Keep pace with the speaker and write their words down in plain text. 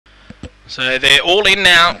So they're all in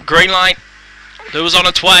now. Green light. Lures on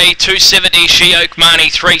its way. 270 She-Oak Marnie,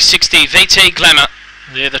 360 VT Glamour.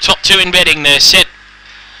 They're the top two in betting. They're set.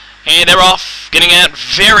 And they're off, getting out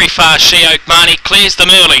very fast. She-Oak Marnie clears them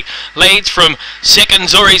early. Leads from second,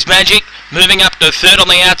 Zuri's Magic. Moving up to third on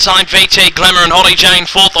the outside, VT Glamour and Holly Jane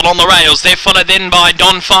fourth on the rails. They're followed then by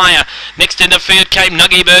Don Fire. Next into third came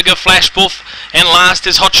Nuggy Burger, Flash Boof, and last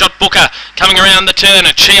is Hotshot Booker. Coming around the turn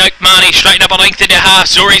at She-Oak Marnie, straight up a length into half.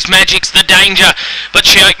 Zuri's Magic's the danger, but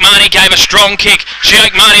She-Oak Marnie gave a strong kick.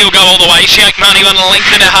 She-Oak Marnie will go all the way. She-Oak Marnie won a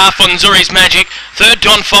length into half on Zuri's Magic. Third,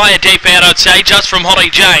 Don Fire deep out, I'd say, just from Holly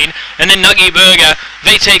Jane. And then Nuggy Burger.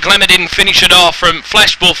 VT Glamour didn't finish it off from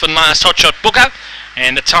Flash Boof and last Hotshot Booker.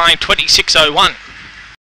 And the time 26:01.